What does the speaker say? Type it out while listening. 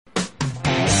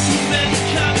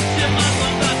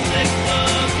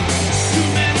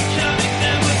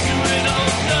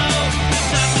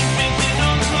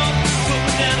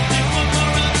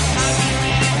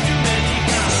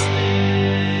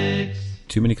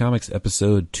Too Many Comics,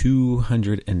 episode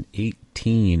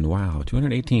 218. Wow,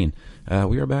 218.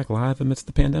 We are back live amidst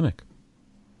the pandemic.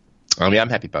 Yeah, I'm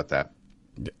happy about that.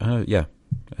 Yeah.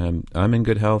 I'm in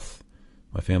good health.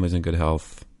 My family's in good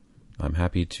health. I'm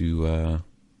happy to,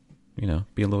 be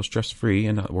a little stress-free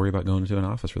and not worry about going into an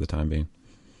office for the time being.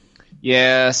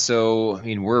 Yeah, so,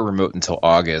 we're remote until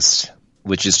August,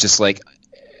 which is just like,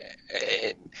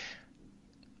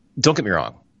 don't get me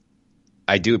wrong.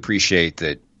 I do appreciate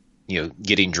that,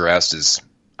 getting dressed is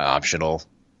optional.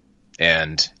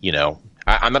 And,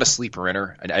 I'm not a sleeper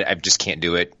inner. I just can't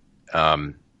do it.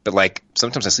 But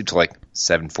sometimes I sleep till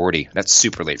 7:40. That's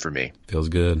super late for me. Feels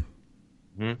good.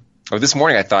 Mm-hmm. Or this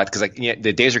morning I thought, because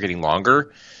the days are getting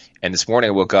longer, and this morning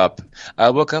I woke up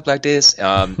like this,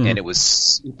 and it was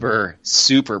super,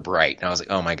 super bright. And I was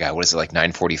like, oh my God, what is it,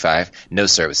 9:45? No,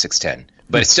 sir, it was 6:10.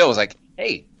 But it still was like,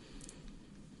 hey,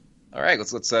 all right,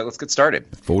 let's get started.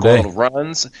 Full day. Little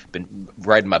runs. Been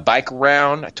riding my bike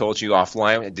around. I told you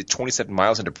offline. I did 27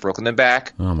 miles into Brooklyn and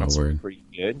back. Oh my word! Pretty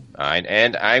good.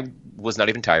 And I was not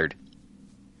even tired.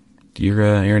 You're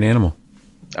an animal.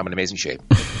 I'm in amazing shape,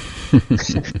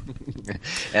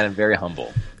 and I'm very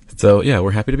humble. So yeah,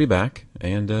 we're happy to be back,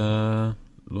 and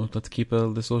let's keep this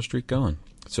little streak going.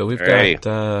 So we've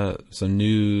got some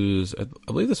news. I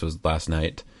believe this was last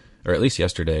night, or at least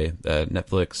yesterday.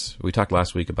 Netflix. We talked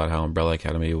last week about how Umbrella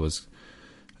Academy was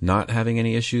not having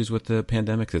any issues with the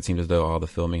pandemic. It seemed as though all the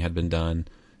filming had been done,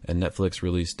 and Netflix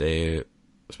released a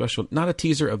special, not a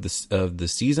teaser of the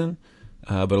season,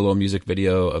 but a little music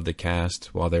video of the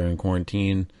cast while they're in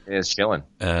quarantine. It's chilling.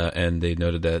 And they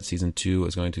noted that season 2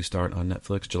 is going to start on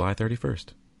Netflix July 31st.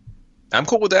 I'm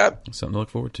cool with that. Something to look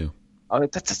forward to.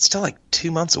 That's still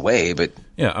 2 months away, but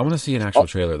yeah, I want to see an actual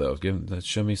trailer though.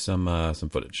 Show me some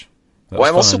footage.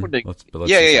 I'm also wondering.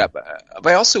 But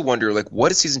I also wonder,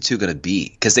 what is season 2 going to be?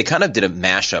 Because they kind of did a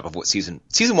mashup of what season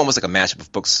 1 was, a mashup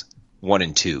of books 1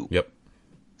 and 2. Yep.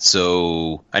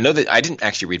 So I know that I didn't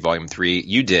actually read volume 3.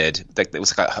 You did. It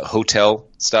was hotel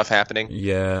stuff happening.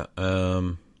 Yeah.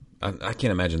 I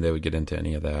can't imagine they would get into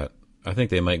any of that. I think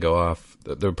they might go off.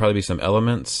 There would probably be some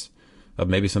elements of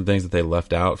maybe some things that they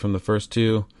left out from the first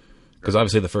 2. Because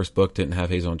obviously the first book didn't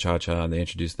have Hazel and Cha-Cha, and they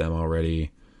introduced them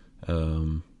already.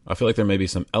 I feel like there may be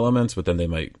some elements, but then they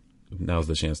might. Now's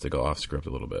the chance to go off script a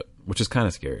little bit, which is kind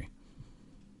of scary.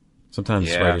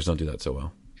 Sometimes writers don't do that so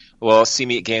well. Well, see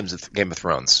me at Game of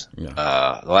Thrones.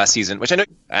 Yeah. The last season, which I know.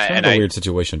 It's a weird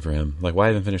situation for him.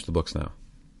 Why even finish the books now?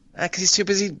 Because he's too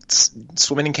busy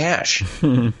swimming in cash.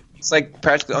 He's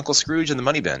practically Uncle Scrooge in the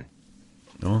money bin.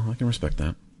 Oh, I can respect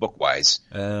that. Book-wise.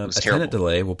 A tenant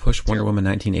delay will push Wonder Woman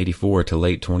 1984 to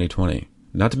late 2020.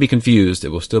 Not to be confused, it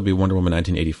will still be Wonder Woman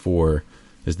 1984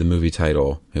 is the movie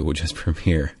title. It will just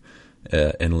premiere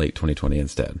in late 2020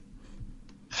 instead.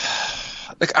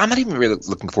 I'm not even really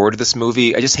looking forward to this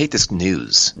movie. I just hate this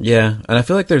news. Yeah, and I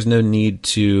feel like there's no need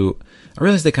to. I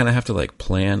realize they kind of have to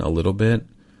plan a little bit,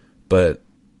 but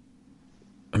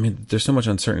there's so much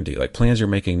uncertainty. Plans you're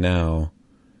making now,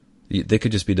 they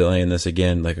could just be delaying this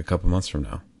again a couple months from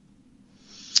now,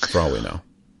 for all we know.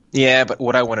 Yeah, but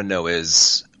what I want to know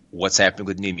is what's happening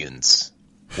with New Mutants.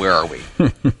 Where are we?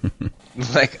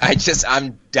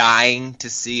 I'm dying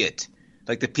to see it.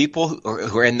 The people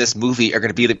who are in this movie are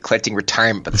going to be collecting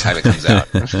retirement by the time it comes out.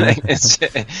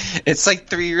 It's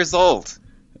 3 years old.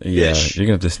 Yeah, you're going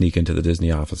to have to sneak into the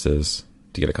Disney offices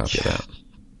to get a copy of that.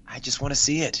 I just want to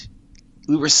see it.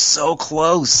 We were so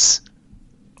close.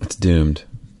 It's doomed.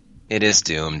 It is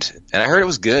doomed. And I heard it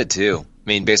was good, too.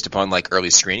 Based upon, early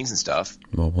screenings and stuff.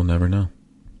 Well, we'll never know.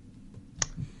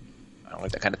 I don't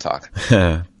like that kind of talk.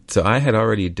 So I had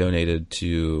already donated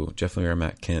to Jeff Lemire and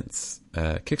Matt Kent's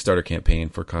Kickstarter campaign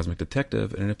for Cosmic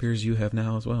Detective, and it appears you have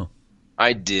now as well.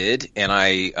 I did, and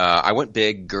I went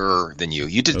bigger than you.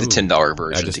 You did the $10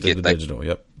 version. I just did the digital,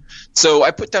 yep. So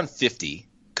I put down $50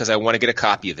 because I want to get a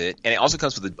copy of it, and it also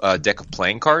comes with a deck of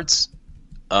playing cards.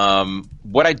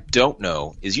 What I don't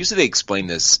know is usually they explain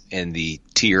this in the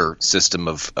tier system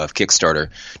of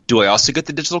Kickstarter. Do I also get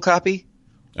the digital copy?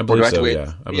 I believe so,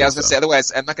 yeah. I was going to say,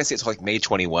 otherwise, I'm not going to say it's May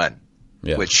 21.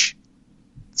 Yeah.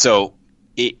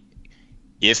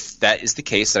 If that is the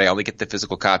case, that I only get the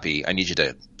physical copy, I need you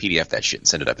to PDF that shit and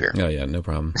send it up here. Oh, yeah, no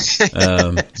problem.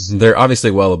 They're obviously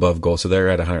well above goal, so they're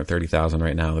at 130,000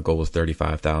 right now. The goal was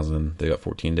 35,000. They got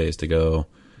 14 days to go.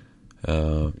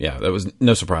 That was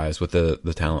no surprise with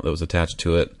the talent that was attached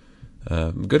to it.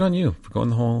 Good on you for going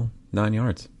the whole 9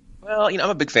 yards. Well, I'm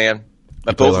a big fan.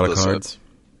 You play a lot of cards?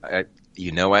 I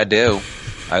do.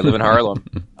 I live in Harlem.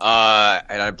 And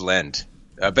I blend.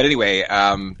 But anyway,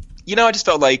 I just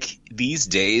felt like these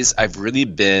days I've really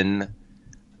been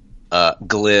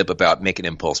glib about making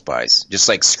impulse buys. Just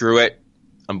like, screw it,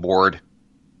 I'm bored.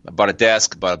 I bought a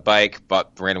desk, bought a bike,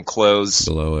 bought random clothes.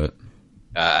 Below it.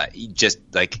 Just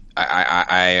like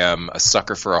I am a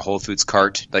sucker for a Whole Foods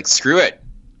cart. Like, screw it,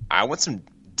 I want some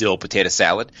dill potato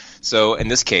salad. So in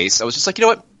this case, I was just like, you know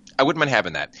what? I wouldn't mind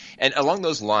having that. And along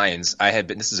those lines,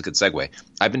 this is a good segue.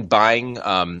 I've been buying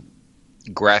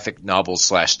graphic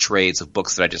novels / trades of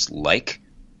books that I just like,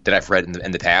 that I've read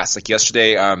in the past. Like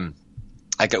yesterday,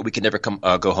 I got We Can Never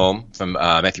Go Home from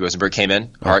Matthew Rosenberg came in,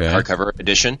 hardcover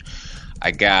edition. I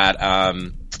got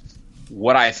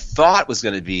what I thought was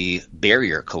going to be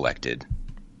Barrier Collected,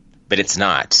 but it's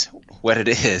not. What it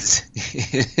is,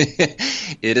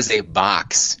 it is a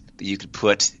box that you could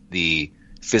put the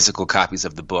physical copies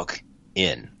of the book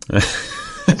in. Where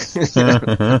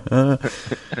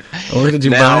did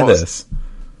you buy this?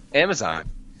 Amazon.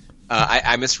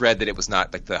 I misread that it was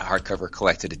not like the hardcover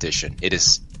collected edition. It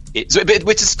is,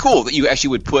 which is cool that you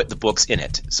actually would put the books in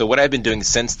it. So what I've been doing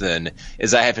since then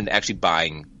is I have been actually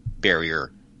buying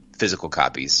Barrier physical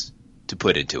copies to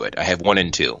put into it. I have 1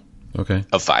 and 2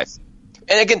 of 5.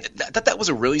 And again, that was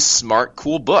a really smart,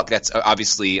 cool book. That's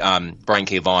obviously Brian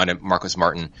K. Vaughan and Marcus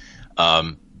Martin.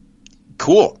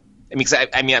 Cool. I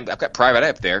mean, I've got Private Eye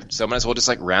up there, so I might as well just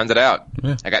like round it out.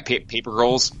 Yeah. I got Paper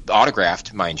Girls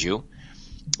autographed, mind you,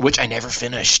 which I never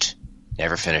finished.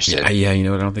 Never finished it. Yeah, you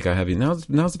know what? I don't think I have. Now's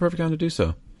the perfect time to do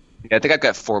so. Yeah, I think I've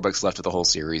got 4 books left of the whole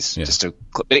series. Yeah.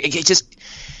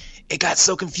 It got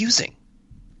so confusing.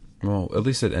 Well, at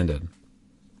least it ended.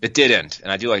 It did end,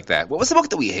 and I do like that. What was the book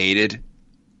that we hated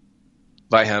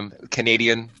by him?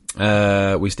 Canadian?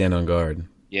 We Stand on Guard.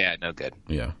 Yeah, no good.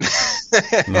 Yeah.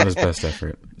 Not his best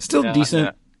effort. Still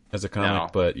decent as a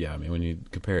comic, but yeah, I mean, when you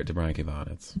compare it to Brian K. Vaughan,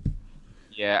 it's...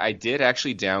 Yeah, I did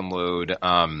actually download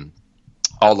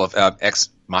all of Ex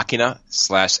Machina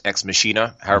 / Ex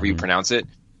Machina, however you pronounce it,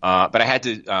 but I had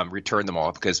to return them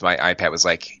all because my iPad was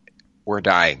like, we're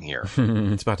dying here.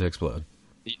 It's about to explode.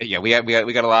 Yeah, we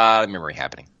got a lot of memory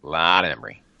happening. A lot of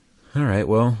memory. All right,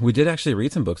 well, we did actually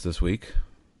read some books this week.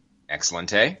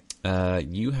 Excellent, eh?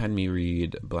 You had me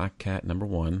read Black Cat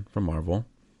 #1 from Marvel.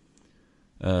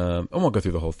 I won't go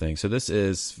through the whole thing. So this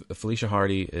is Felicia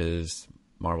Hardy is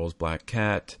Marvel's Black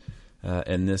Cat.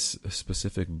 In this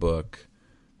specific book,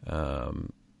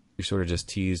 you're sort of just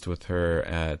teased with her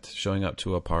at showing up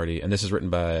to a party. And this is written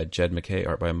by Jed McKay,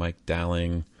 art by Mike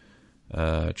Dowling,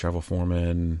 travel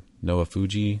foreman Noah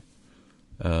Fuji.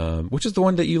 Which is the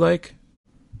one that you like?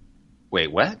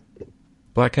 Wait, what?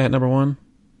 Black Cat #1?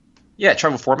 Yeah,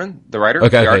 Travel Foreman, the writer.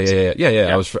 Okay,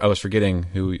 yeah. I was forgetting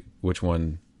which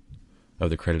one of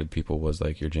the credited people was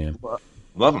like your jam.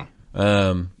 Love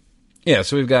them. Yeah,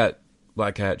 so we've got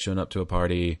Black Cat showing up to a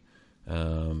party.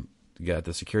 You got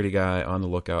the security guy on the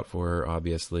lookout for her,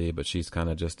 obviously, but she's kind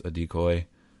of just a decoy.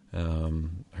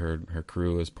 Her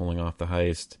crew is pulling off the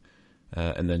heist,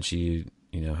 and then she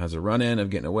has a run in of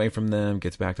getting away from them,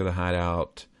 gets back to the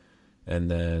hideout,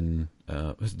 and then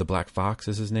the Black Fox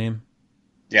is his name.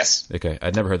 Yes. Okay,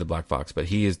 I'd never heard the Black Fox, but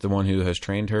he is the one who has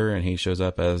trained her, and he shows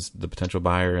up as the potential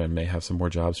buyer and may have some more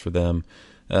jobs for them.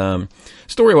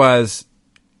 Story-wise,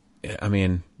 I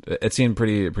mean, it seemed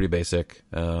pretty basic.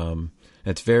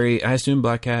 It's very. I assume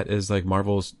Black Cat is like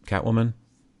Marvel's Catwoman,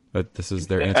 but this is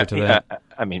their answer to that.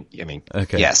 I mean,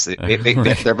 okay. Yes,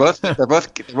 they're both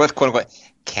quote unquote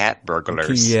cat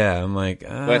burglars. Yeah, I'm like,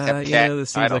 this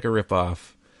seems like a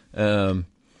ripoff.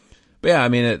 But yeah, I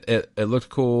mean, it looked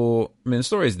cool. I mean, the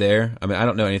story's there. I mean, I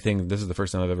don't know anything. This is the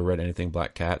first time I've ever read anything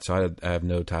Black Cat, so I have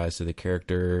no ties to the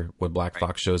character. When Black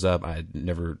Fox shows up, I had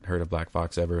never heard of Black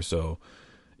Fox ever, so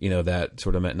that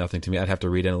sort of meant nothing to me. I'd have to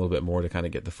read in a little bit more to kind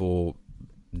of get the full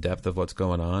depth of what's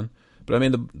going on. But I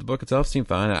mean, the book itself seemed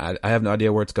fine. I have no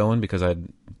idea where it's going because I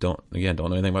don't know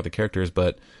anything about the characters.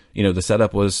 But the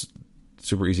setup was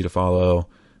super easy to follow.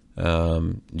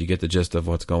 You get the gist of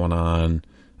what's going on.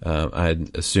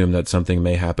 I'd assume that something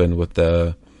may happen with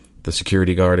the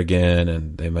security guard again,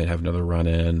 and they might have another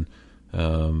run-in.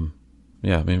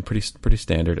 Yeah, I mean, pretty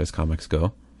standard as comics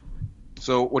go.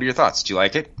 So, what are your thoughts? Do you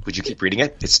like it? Would you keep reading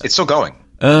it? It's still going.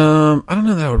 I don't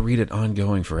know that I would read it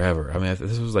ongoing forever. I mean,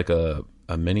 this was like a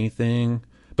mini thing,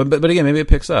 but again, maybe it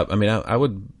picks up. I mean, I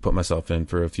would put myself in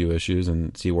for a few issues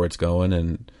and see where it's going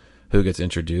and who gets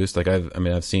introduced. Like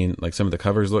I've seen like some of the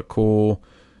covers look cool.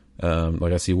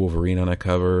 Like I see Wolverine on a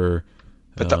cover.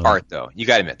 But the art, though, you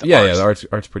got to admit, the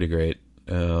art's pretty great.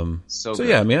 So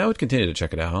yeah, I mean, I would continue to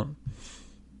check it out.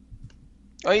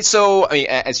 So, I mean,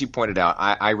 as you pointed out,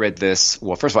 I read this,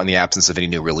 well, first of all, in the absence of any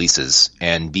new releases,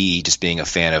 and B, just being a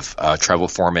fan of Trevor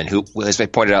Foreman, who, as I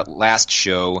pointed out last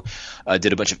show,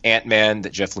 did a bunch of Ant-Man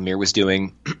that Jeff Lemire was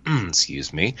doing,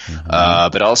 excuse me,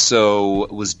 but also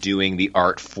was doing the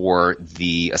art for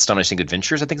the Astonishing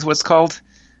Adventures, I think is what it's called.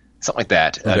 Something like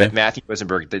that. Okay. That Matthew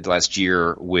Rosenberg did last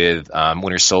year with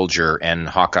Winter Soldier and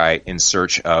Hawkeye in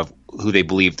search of who they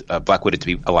believed Black Widow to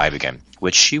be alive again,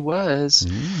 which she was.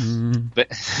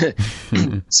 But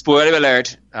spoiler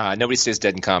alert, nobody stays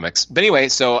dead in comics. But anyway,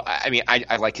 so I mean,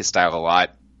 I like his style a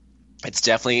lot. It's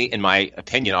definitely, in my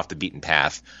opinion, off the beaten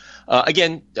path.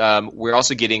 Again, we're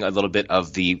also getting a little bit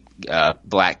of the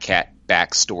Black Cat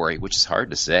backstory, which is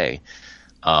hard to say,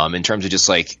 in terms of just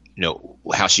like, you know,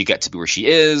 how she got to be where she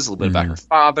is, a little bit about her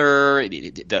father,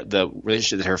 the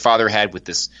relationship that her father had with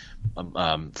this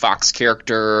Fox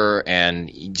character, and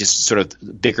just sort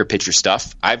of bigger picture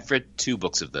stuff. I've read 2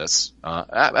 books of this, but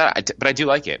I do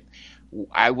like it.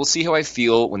 I will see how I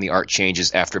feel when the art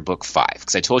changes after book 5,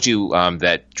 because I told you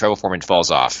that Trevor Foreman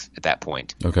falls off at that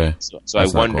point. Okay. So I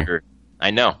wonder. Cool.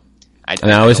 I know. I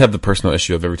always have the personal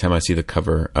issue of every time I see the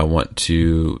cover, I want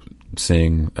to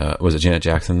sing, was it Janet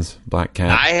Jackson's Black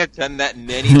Cat? I have done that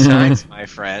many times, my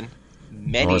friend.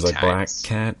 Many times. Like Black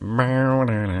Cat.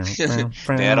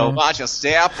 Better watch your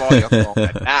step or you're going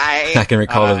to die. I can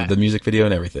recall the music video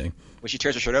and everything. When she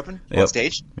tears her shirt open on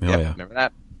stage? Oh, yeah. Remember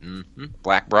that? Mm-hmm.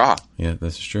 Black Bra. Yeah,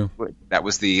 this is true. That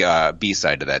was the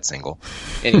B-side to that single.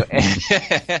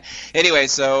 Anyway,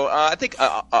 so I think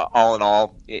all in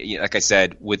all, like I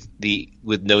said, with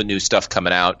no new stuff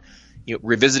coming out, you know,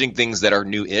 revisiting things that are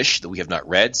new-ish that we have not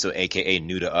read, so AKA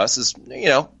new to us, is, you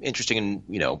know, interesting and,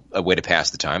 you know, a way to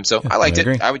pass the time. So I liked it.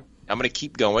 I'm going to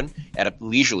keep going at a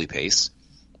leisurely pace,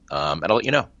 and I'll let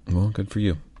you know. Well, good for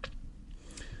you.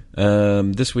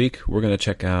 This week we're going to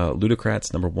check out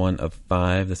Ludocrats #1 of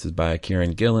 5. This is by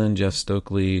Kieran Gillen, Jeff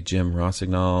Stokely, Jim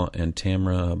Rossignol, and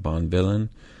Tamra Bonvillain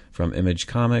from Image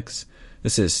Comics.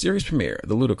 This is series premiere,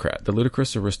 The Ludocrat, the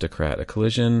Ludicrous Aristocrat, a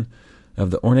collision of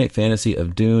the ornate fantasy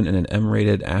of Dune and an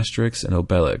M-rated Asterix and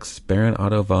Obelix. Baron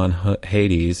Otto von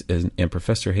Hades and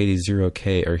Professor Hades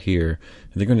 0K are here,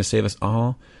 and they're going to save us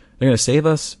all. They're going to save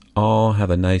us all have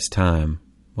a nice time.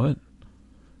 What?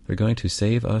 They're going to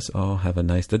save us all have a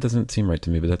nice... That doesn't seem right to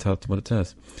me, but that's what it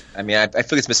says. I mean, I feel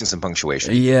like it's missing some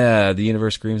punctuation. Yeah, the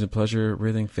universe screams in pleasure,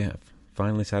 writhing,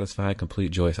 finally satisfied,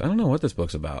 complete joy. I don't know what this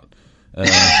book's about. But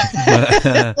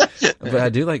I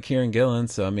do like Kieran Gillen,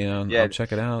 so I mean, I'll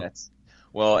check it out.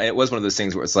 Well, it was one of those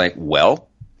things where it's like, well,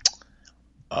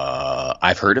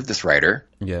 I've heard of this writer.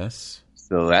 Yes.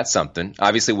 So that's something.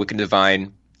 Obviously, Wiccan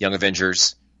Divine, Young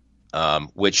Avengers,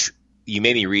 which you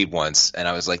made me read once, and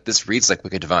I was like, this reads like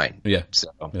Wicked Divine. Yeah. So,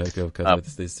 because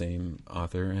it's the same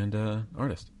author and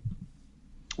artist.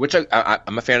 Which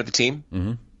I'm a fan of the team.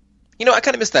 Mm-hmm. You know, I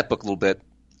kind of missed that book a little bit.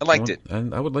 I liked it.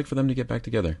 And I would like for them to get back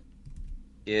together.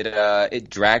 It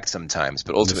dragged sometimes,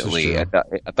 but ultimately I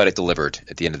thought it delivered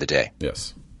at the end of the day.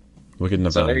 Yes. Wicked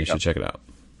Divine, you should check it out.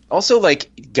 Also,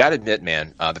 like, gotta admit,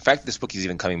 man, the fact that this book is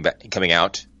even coming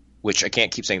out, which I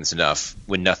can't keep saying this enough,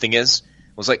 when nothing is,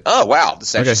 was like, oh wow,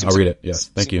 this actually seems, I'll read it. Yes,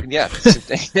 thank you. Yeah.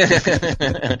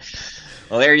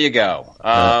 Well, there you go.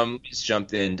 Just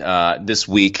jumped in this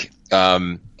week.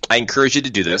 I encourage you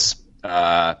to do this.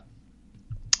 There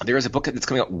is a book that's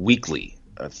coming out weekly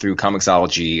through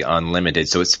Comixology Unlimited,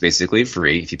 so it's basically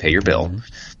free if you pay your bill.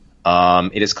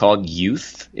 Mm-hmm. It is called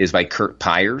Youth. It is by Kurt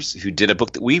Pyers, who did a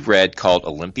book that we read called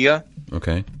Olympia.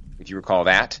 Okay. If you recall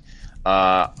that.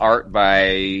 Art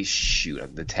by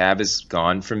the tab is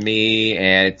gone from me,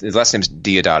 and his last name's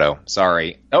Diodato.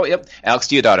 Sorry. Oh, yep, Alex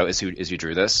Diodato is who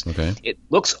drew this. Okay. It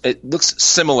looks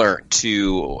similar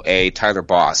to a Tyler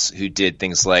Boss who did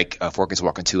things like Forkins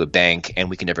Walk Into a Bank and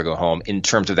We Can Never Go Home in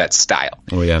terms of that style.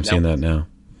 Oh yeah, I'm seeing that now.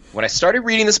 When I started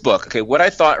reading this book, okay, what I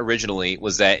thought originally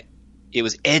was that it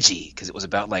was edgy because it was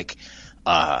about like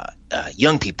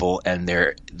young people and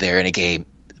they're in a gay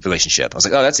relationship. I was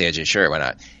like, oh, that's edgy. Sure, why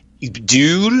not?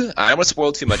 Dude, I don't want to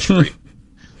spoil too much for you.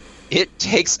 It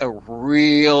takes a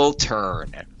real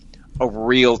turn,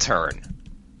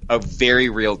 a very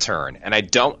real turn. And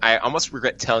I almost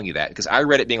regret telling you that because I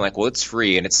read it being like, well, it's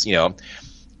free and it's, a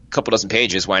couple dozen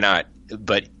pages. Why not?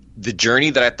 But the journey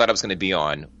that I thought I was going to be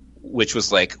on, which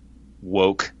was like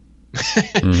woke,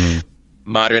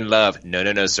 modern love.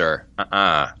 No, sir.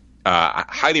 I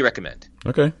highly recommend.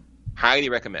 Okay. Highly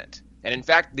recommend. And in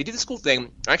fact, they did this cool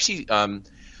thing. Actually,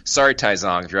 sorry, Tai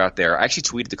Zong, if you're out there. I actually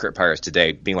tweeted to Kurt Pyers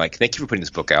today being like, thank you for putting this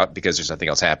book out because there's nothing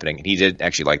else happening. And he did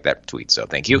actually like that tweet, so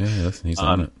thank you. Yeah, he's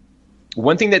on it.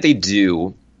 One thing that they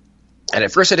do, and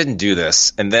at first I didn't do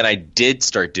this, and then I did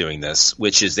start doing this,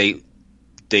 which is they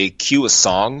they cue a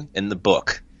song in the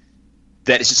book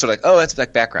that is just sort of like, oh, that's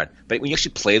like background. But when you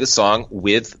actually play the song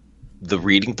with the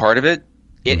reading part of it,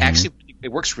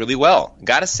 it works really well.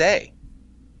 Gotta say.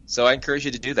 So I encourage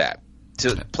you to do that.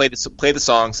 To play the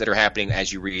songs that are happening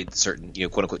as you read certain,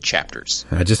 quote unquote chapters.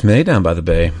 I just made down by the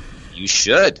bay. You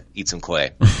should eat some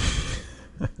clay.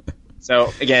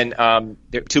 So again,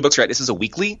 there are 2 books, right? This is a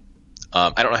weekly. I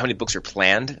don't know how many books are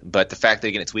planned, but the fact that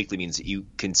again it's weekly means that you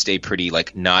can stay pretty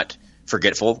not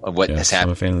forgetful of what has happened.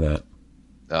 I'm a fan of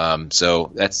that.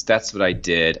 So that's what I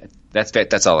did.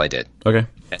 That's all I did. Okay.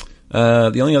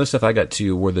 The only other stuff I got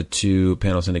to were the 2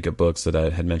 Panel Syndicate books that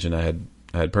I had mentioned I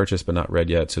had purchased but not read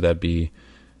yet. So that'd be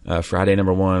Friday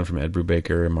 #1 from Ed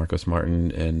Brubaker and Marcos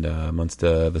Martin and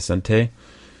Munsta Vicente.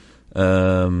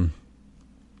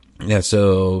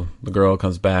 So the girl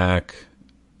comes back.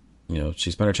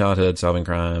 She spent her childhood solving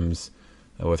crimes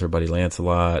with her buddy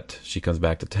Lancelot. She comes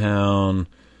back to town.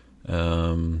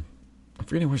 I'm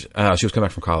forgetting where she was coming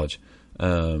back from college.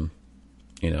 Comes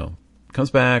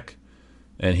back,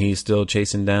 and he's still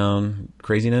chasing down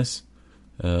craziness.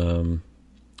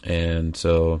 And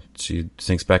so she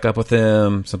syncs back up with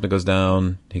him. Something goes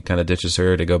down. He kind of ditches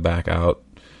her to go back out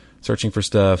searching for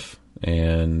stuff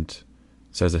and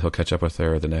says that he'll catch up with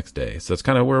her the next day. So it's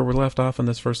kind of where we're left off in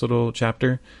this first little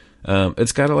chapter.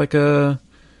 It's got like a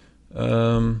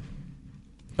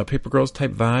Paper Girls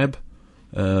type vibe,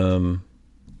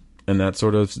 in that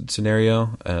sort of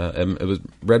scenario. And it was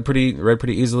read pretty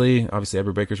easily. Obviously, Ed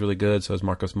Brubaker's really good. So is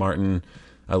Marcos Martin.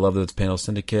 I love that it's Panel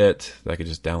Syndicate. I could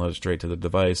just download it straight to the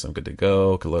device. I'm good to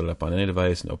go. Could load it up on any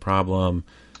device, no problem.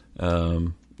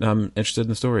 I'm interested in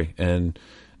the story, and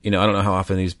I don't know how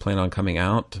often these plan on coming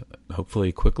out.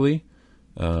 Hopefully quickly.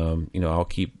 I'll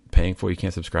keep paying for it. You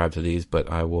can't subscribe to these, but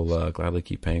I will gladly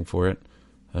keep paying for it.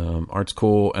 Art's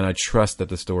cool, and I trust that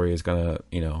the story is gonna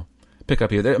pick up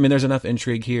here. There's enough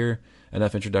intrigue here,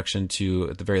 enough introduction to,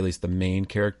 at the very least, the main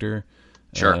character.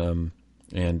 Sure.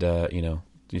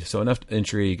 So enough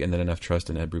intrigue and then enough trust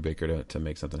in Ed Brubaker to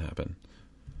make something happen.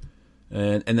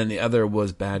 And then the other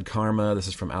was Bad Karma. This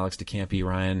is from Alex DeCampi,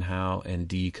 Ryan Howe, and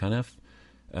D. Cuniff.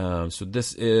 So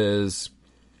this is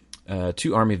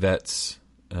 2 Army vets.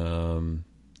 One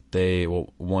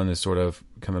is sort of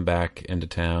coming back into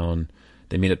town.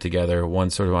 They meet up together.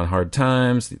 One's sort of on hard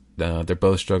times. They're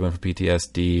both struggling for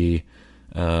PTSD.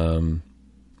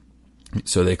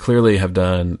 So they clearly have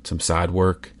done some side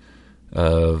work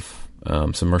of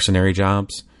some mercenary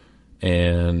jobs,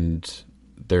 and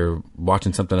they're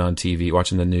watching something on TV,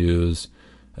 watching the news.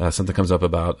 Something comes up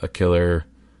about a killer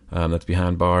that's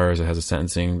behind bars. It has a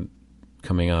sentencing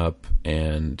coming up,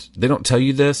 and they don't tell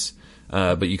you this,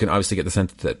 but you can obviously get the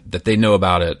sense that they know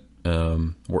about it.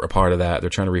 We're a part of that.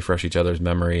 They're trying to refresh each other's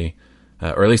memory,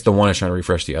 or at least the one is trying to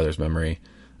refresh the other's memory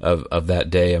of that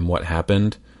day and what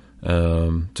happened.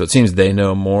 So it seems they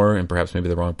know more, and perhaps maybe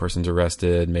the wrong person's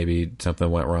arrested. Maybe something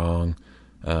went wrong.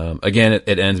 Again,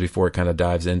 it ends before it kind of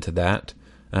dives into that.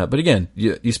 But again,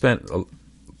 you spent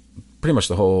pretty much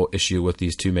the whole issue with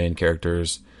these 2 main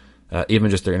characters. Even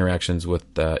just their interactions with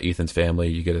Ethan's family,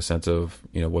 you get a sense of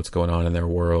what's going on in their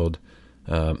world.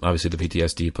 Obviously, the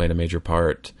PTSD playing a major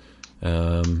part.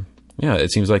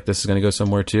 It seems like this is going to go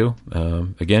somewhere too.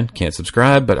 Again, can't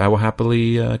subscribe, but I will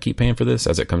happily keep paying for this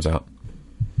as it comes out.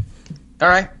 All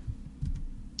right.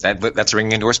 That's a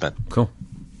ringing endorsement. Cool.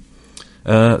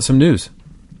 Some news.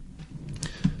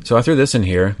 So I threw this in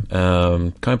here.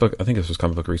 Comic book, I think this was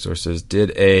Comic Book Resources,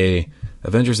 did a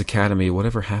Avengers Academy,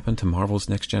 Whatever Happened to Marvel's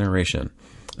Next Generation.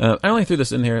 I only threw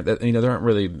this in here that, there aren't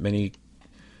really many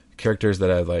characters that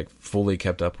I've fully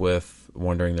kept up with,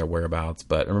 wondering their whereabouts.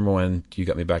 But I remember when you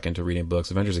got me back into reading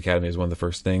books, Avengers Academy is one of the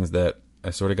first things that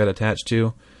I sort of got attached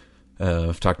to.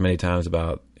 I've talked many times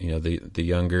about, the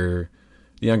younger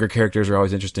characters are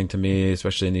always interesting to me,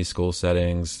 especially in these school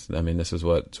settings. This is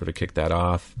what sort of kicked that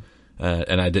off.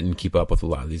 And I didn't keep up with a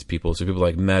lot of these people. So people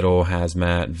like Metal,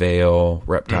 Hazmat, Veil,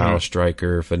 Reptile,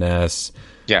 Striker, Finesse.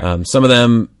 Yeah. Some of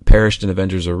them perished in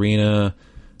Avengers Arena.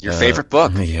 Your favorite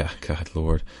book. Yeah, God,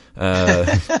 Lord.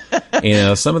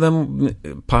 Some of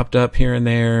them popped up here and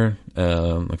there.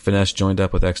 Like Finesse joined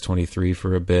up with X-23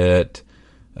 for a bit.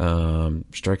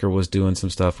 Stryker was doing some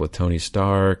stuff with Tony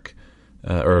Stark,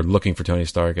 or looking for Tony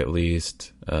Stark at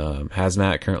least.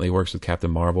 Hazmat currently works with Captain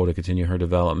Marvel to continue her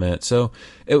development. So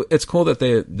it's cool that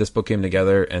this book came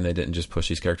together and they didn't just push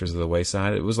these characters to the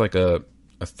wayside. It was like at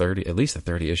least a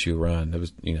 30 issue run. It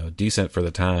was, decent for the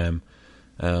time.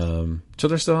 So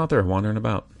they're still out there wandering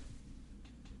about.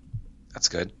 That's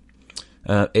good.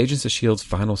 Agents of S.H.I.E.L.D.'s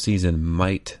final season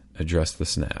might address the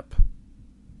snap.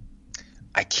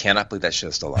 I cannot believe that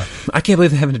show's still on. I can't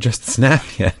believe they haven't addressed the snap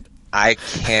yet. I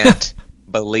can't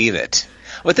believe it.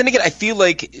 But then again, I feel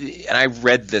like, and I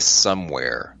read this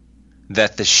somewhere,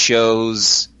 that the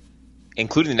shows,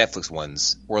 including the Netflix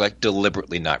ones, were like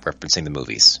deliberately not referencing the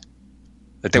movies.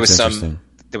 That there was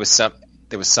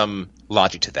some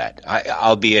logic to that.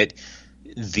 Albeit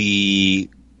the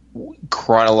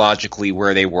chronologically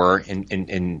where they were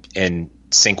in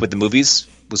sync with the movies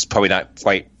was probably not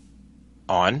quite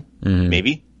on,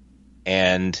 maybe.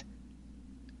 And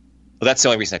well, that's the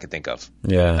only reason I could think of.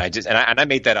 Yeah. I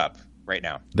made that up right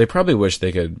now. They probably wish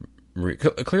they could.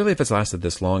 Clearly, if it's lasted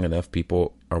this long, enough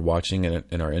people are watching it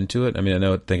and are into it. I mean,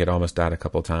 I think it almost died a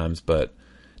couple of times, but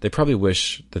they probably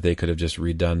wish that they could have just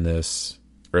redone this,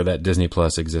 or that Disney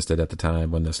Plus existed at the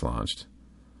time when this launched.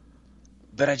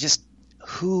 But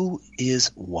who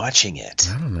is watching it?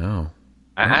 I don't know.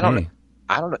 I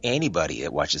don't know anybody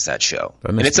that watches that show.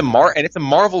 And it's a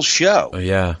Marvel show. Oh,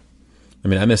 yeah. I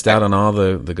mean, I missed out on all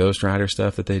the Ghost Rider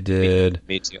stuff that they did.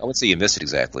 Me too. I wouldn't say you missed it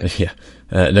exactly. Yeah.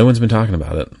 No one's been talking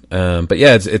about it. But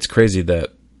yeah, it's crazy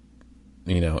that,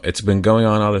 it's been going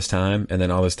on all this time, and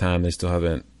then all this time they still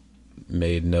haven't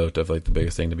made note of like the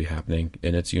biggest thing to be happening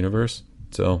in its universe.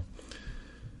 So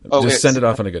just send it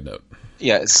off on a good note.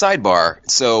 Yeah. Sidebar.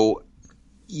 So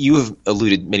you have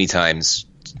alluded many times,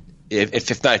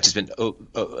 if not just been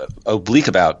oblique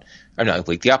about, or not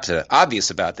oblique, the opposite,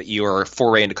 obvious about, that your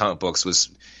foray into comic books was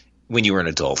when you were an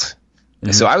adult.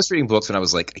 Mm-hmm. So I was reading books when I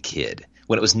was like a kid,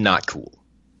 when it was not cool,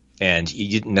 and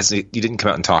you didn't come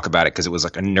out and talk about it because it was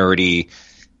like a nerdy. It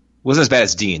wasn't as bad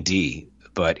as D&D,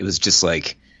 but it was just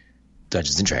like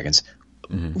Dungeons and Dragons,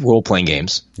 role playing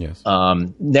games. Yes.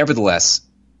 Nevertheless,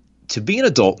 to be an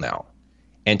adult now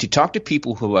and to talk to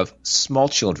people who have small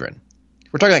children,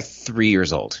 we're talking like 3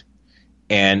 years old,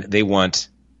 and they want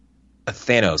a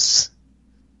Thanos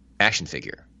action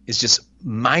figure, is just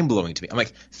mind blowing to me. I'm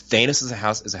like, Thanos is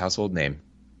a household name.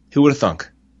 Who would have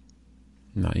thunk?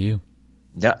 Not you.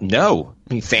 No.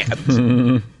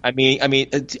 I mean,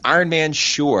 Iron Man,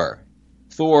 sure.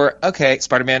 Thor, okay.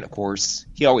 Spider-Man, of course.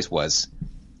 He always was.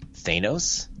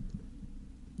 Thanos,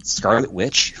 Scarlet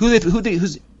Witch,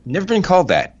 who's never been called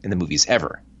that in the movies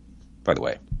ever. By the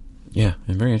way. Yeah,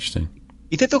 and very interesting.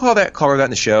 You think they'll call her that in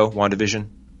the show, WandaVision?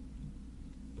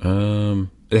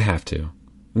 They have to.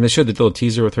 And they showed the little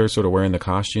teaser with her sort of wearing the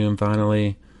costume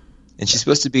finally. And she's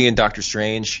supposed to be in Doctor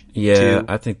Strange. Yeah, too.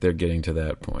 I think they're getting to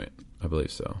that point. I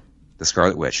believe so. The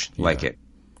Scarlet Witch, like it.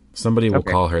 Somebody will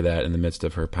call her that in the midst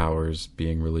of her powers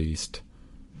being released,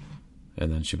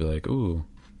 and then she'll be like, "Ooh,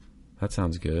 that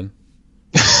sounds good."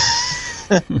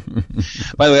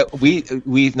 By the way,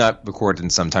 we've not recorded in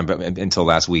some time, but until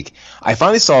last week, I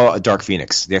finally saw Dark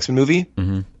Phoenix, the X-Men movie.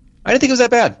 Mm-hmm. I didn't think it was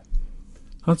that bad.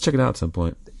 I'll check it out at some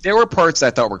point. There were parts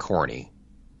I thought were corny.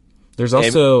 There's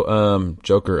also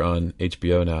Joker on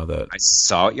HBO now that I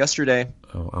saw it yesterday.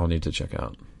 Oh, I'll need to check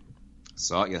out.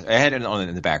 Saw it. I had it on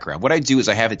in the background. What I do is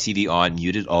I have a TV on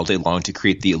muted all day long to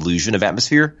create the illusion of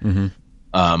atmosphere. Mm-hmm.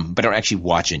 But I don't actually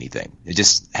watch anything. I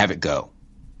just have it go.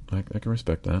 I can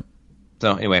respect that.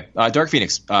 So anyway, Dark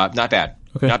Phoenix, not bad.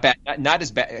 Okay. Not bad. Not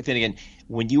as bad. Then again,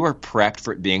 when you are prepped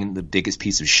for it being the biggest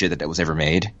piece of shit that was ever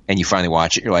made, and you finally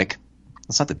watch it, you're like,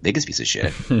 that's not the biggest piece of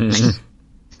shit.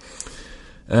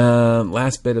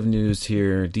 Last bit of news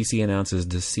here. DC announces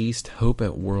Deceased Hope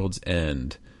at World's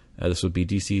End. This would be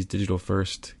DC's digital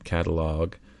first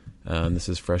catalog. This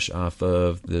is fresh off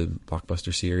of the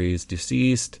blockbuster series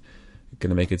Deceased. Going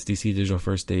to make its DC digital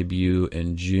first debut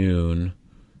in June.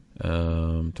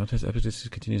 Dante's Epic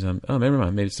continues on. Oh, never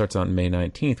mind. Maybe it starts on May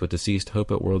 19th with Deceased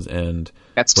Hope at World's End.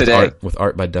 That's today. With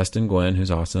art by Dustin Nguyen,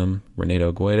 who's awesome.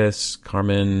 Renato Guedes,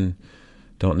 Carmen,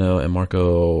 don't know, and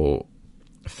Marco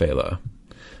Fela.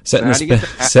 Set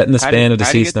in the span of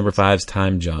Deceased number 5's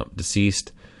time jump.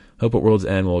 Deceased Hope at World's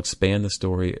End will expand the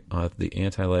story of the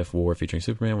anti-life war featuring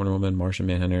Superman, Wonder Woman, Martian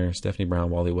Manhunter, Stephanie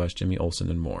Brown, Wally West, Jimmy Olsen,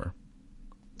 and more.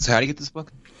 So how do you get this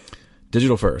book?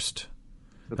 Digital first.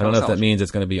 I don't know if that means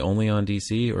it's going to be only on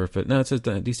DC or if it... No, it says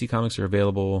DC comics are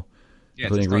available,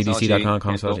 including readdc.com,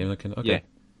 comics.com. Okay.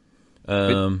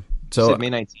 Yeah. So May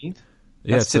 19th?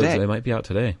 Yeah, so it might be out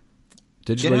today.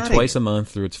 Digitally twice a month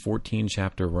through its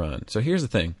 14-chapter run. So here's the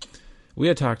thing. We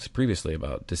had talked previously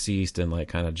about Deceased and like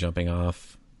kind of jumping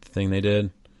off the thing they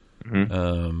did.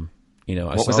 Mm-hmm.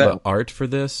 I saw the art for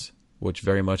this, which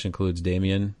very much includes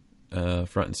Damian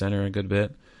front and center a good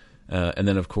bit. And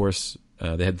then, of course...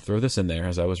 they had to throw this in there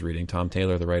as I was reading. Tom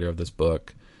Taylor, the writer of this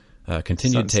book,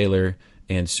 continued Taylor,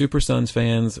 and Super Sons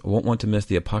fans won't want to miss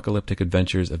the apocalyptic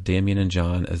adventures of Damien and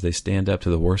John as they stand up to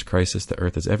the worst crisis the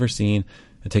Earth has ever seen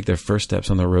and take their first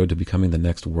steps on the road to becoming the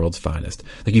next world's finest.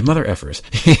 Like, you mother effers.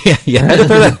 Yeah, I had to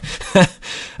throw that.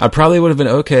 I probably would have been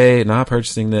okay not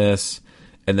purchasing this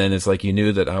And then it's like you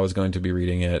knew that I was going to be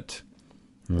reading it.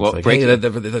 Well, like, hey,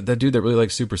 that dude that really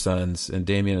likes Super Sons and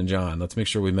Damien and John. Let's make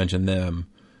sure we mention them.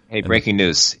 Hey, breaking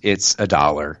news. It's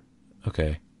 $1.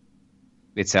 Okay.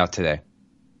 It's out today.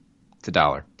 It's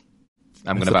 $1.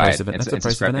 I'm going to buy it. That's the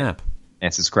price of an app.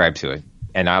 And subscribe to it.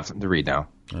 And I have something to read now.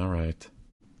 All right.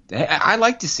 I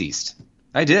like Deceased.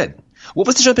 I did. What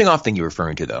was the jumping off thing you were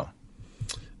referring to, though?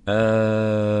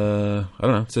 I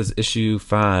don't know. It says issue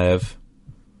 5.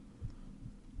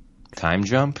 Time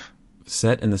jump?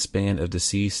 Set in the span of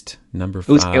Deceased number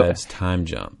 5's time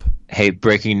jump. Hey,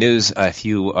 breaking news. If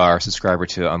you are a subscriber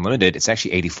to Unlimited, it's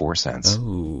actually 84 cents.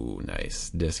 Oh, nice.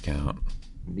 Discount.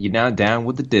 You're now down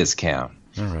with the discount.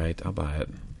 All right. I'll buy it.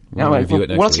 We'll review it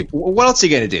next week. What else are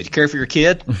you going to do? Do you care for your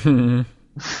kid? Of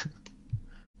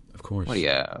course. What do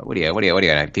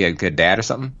you be a good dad or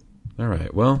something? All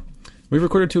right. Well, we've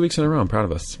recorded 2 weeks in a row. I'm proud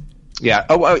of us. Yeah.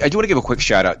 Oh, I do want to give a quick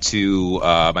shout out to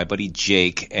my buddy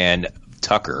Jake and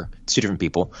Tucker. It's 2 different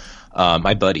people.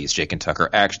 My buddies, Jake and Tucker.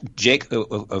 Jake,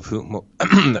 of whom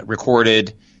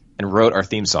recorded and wrote our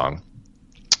theme song.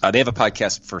 They have a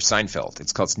podcast for Seinfeld.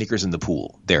 It's called Sneakers in the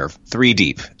Pool. They're 3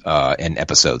 deep in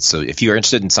episodes. So if you are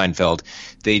interested in Seinfeld,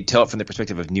 they tell it from the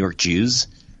perspective of New York Jews,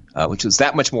 which is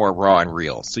that much more raw and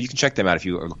real. So you can check them out if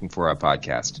you are looking for a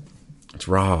podcast. It's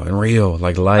raw and real,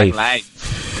 like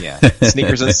life. Yeah.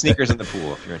 Sneakers in the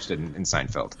Pool if you're interested in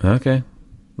Seinfeld. Okay.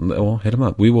 Well, hit them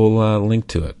up. We will link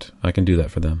to it. I can do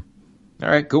that for them. All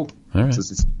right, cool. All right. So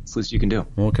it's the least you can do.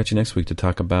 We'll catch you next week to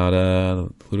talk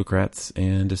about Plutocrats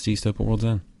and Deceased Open World's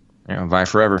End. Yeah, bye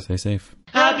forever. Stay safe.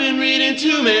 I've been reading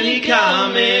too many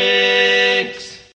comics.